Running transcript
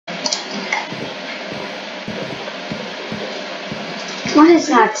What is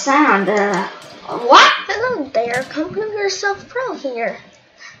that sound? What? Hello there, come prove yourself pro here.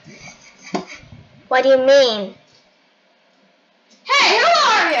 What do you mean? Hey, who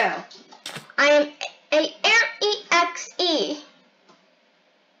are you? I am A-R-E-X-E.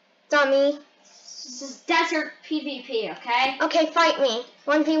 Dummy. This is desert PvP, okay? Okay, fight me.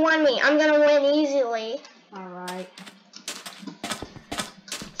 1v1 me. I'm gonna win easily. Alright.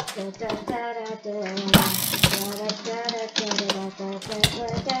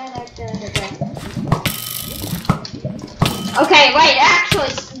 Okay, wait, actually,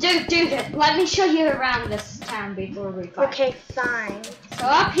 dude, let me show you around this town before we fight. Okay, fine. So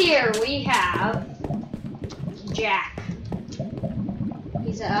up here we have Jack.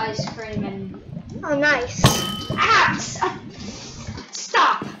 He's an ice cream and... Oh, nice. Ah!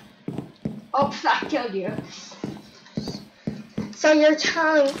 Stop! Oh, I killed you. So you're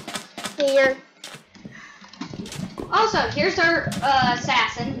telling me you're... Also, here's our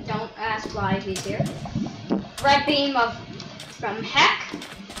assassin. Don't ask why he's here. Red beam from Heck.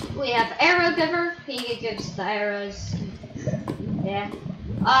 We have Arrow Giver. He gives the arrows. Yeah.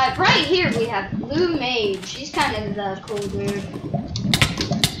 Right here we have Blue Mage. He's kind of the cool dude.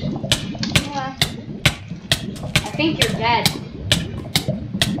 Yeah. I think you're dead.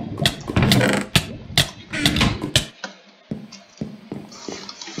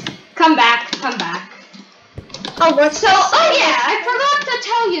 Come back. Come back. Oh, what's So, oh yeah, I forgot to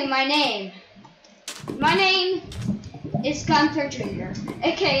tell you my name. My name is Gunther Jr.,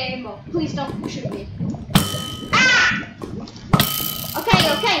 aka Mo. Please don't shoot me. Ah!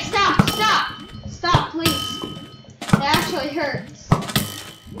 Okay, stop, please. It actually hurts.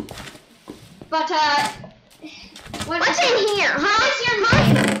 But, what's in here,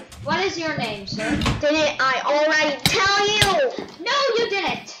 huh? What is your name, sir? Didn't I already tell you? No, you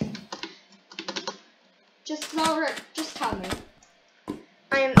didn't. Just tell me.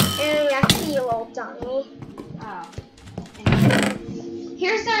 I'm A-R-E-X-E, you little dummy. Oh.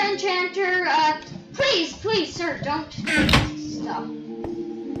 Here's the enchanter. Please, sir, don't stop.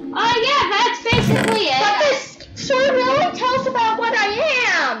 Yeah, that's basically it. But this sword really tells about what I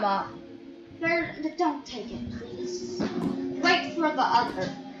am. Don't take it, please. Wait for the other.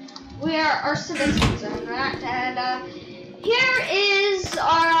 We are our citizens, and here is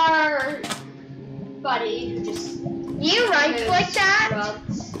our buddy who just... You right-click that?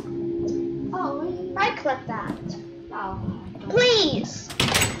 Drugs. Oh, Right-click that. oh. Please.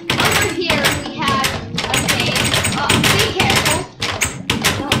 Over here we have a cave. Be careful.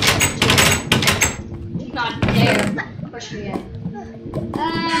 Do not dare push me in.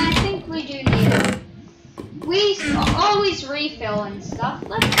 I think we do need it. We always refill and stuff.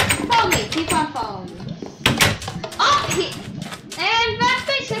 Follow me. Keep on following me. Up here. And that's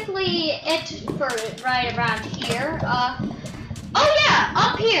basically it for right around here. Oh yeah,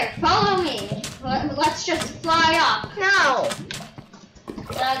 up here. Follow me. Let's just fly up. No.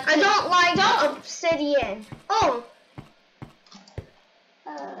 I don't like obsidian. Oh.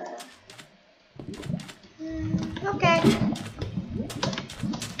 Okay.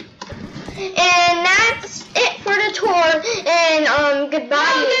 And that's it for the tour. And goodbye,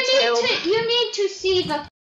 No, YouTube. you need to see the